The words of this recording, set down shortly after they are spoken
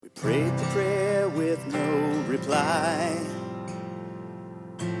Prayed the prayer with no reply.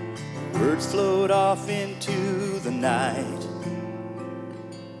 Words flowed off into the night.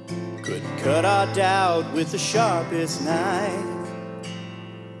 Couldn't cut our doubt with the sharpest knife.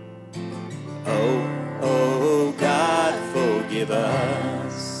 Oh, oh, God, forgive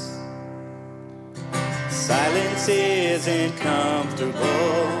us. Silence isn't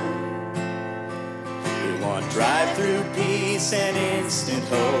comfortable. We want drive-through peace and instant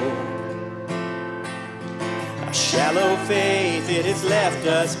hope. Our shallow faith, it has left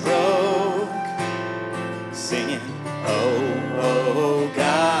us broke. Singing, oh, oh,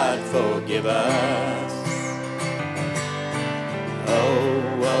 God, forgive us. Oh,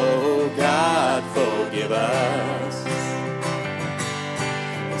 oh, God, forgive us.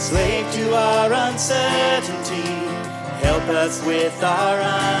 Enslaved to our uncertainty, help us with our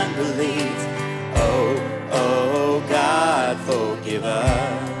unbelief. Oh, oh, God, forgive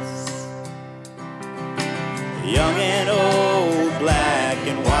us. Young and old, black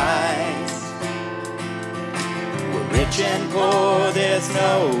and white, we're rich and poor, there's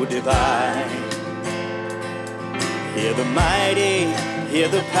no divide. Hear the mighty, hear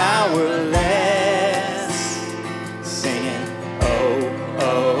the powerless, singing, oh,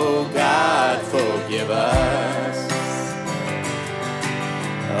 oh, God, forgive us.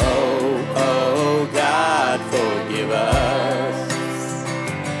 Oh, oh, God, forgive us.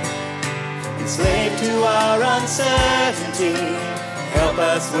 Enslaved to our uncertainty, help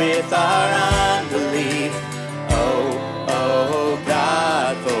us with our unbelief. Oh, oh,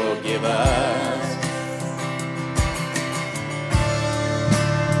 God, forgive us.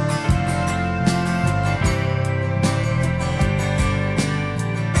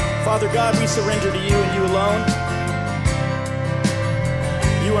 Father God, we surrender to you and you alone.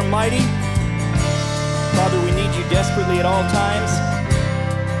 You are mighty. Father, we need you desperately at all times.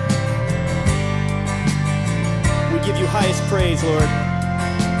 We give you highest praise, Lord.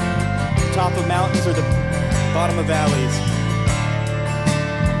 Top of mountains or the bottom of valleys.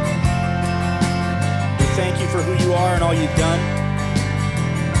 We thank you for who you are and all you've done.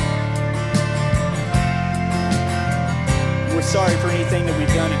 We're sorry for anything that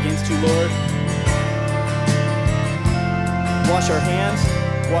we've done against you, Lord. Wash our hands,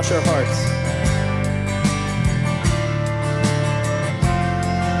 wash our hearts.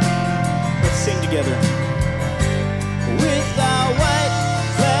 Let's sing together. With our white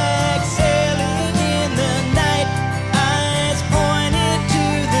flag sailing in the night, eyes pointed to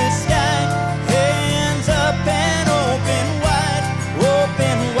the sky, hands up and open wide,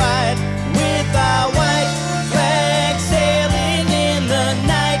 open wide. With our white flag sailing in the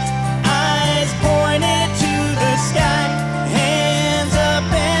night, eyes pointed to the sky, hands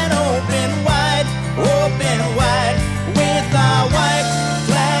up and open wide, open wide. With our white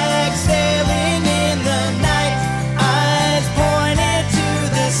flag sailing in the night, eyes pointed to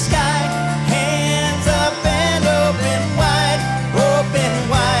the sky, hands up and open wide, open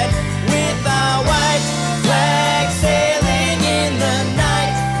wide. With our white flag sailing in the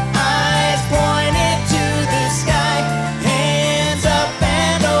night, eyes pointed to the sky, hands up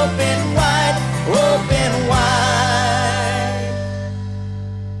and open wide, open wide.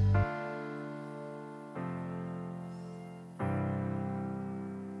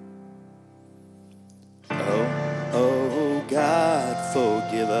 Oh, oh, God,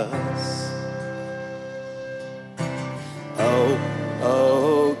 forgive us. Oh,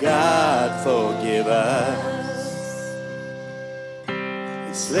 oh, God, forgive us.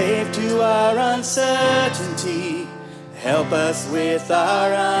 Enslaved to our uncertainty, help us with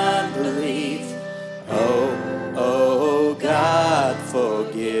our unbelief. Oh, oh, God,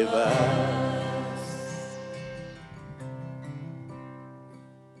 forgive us.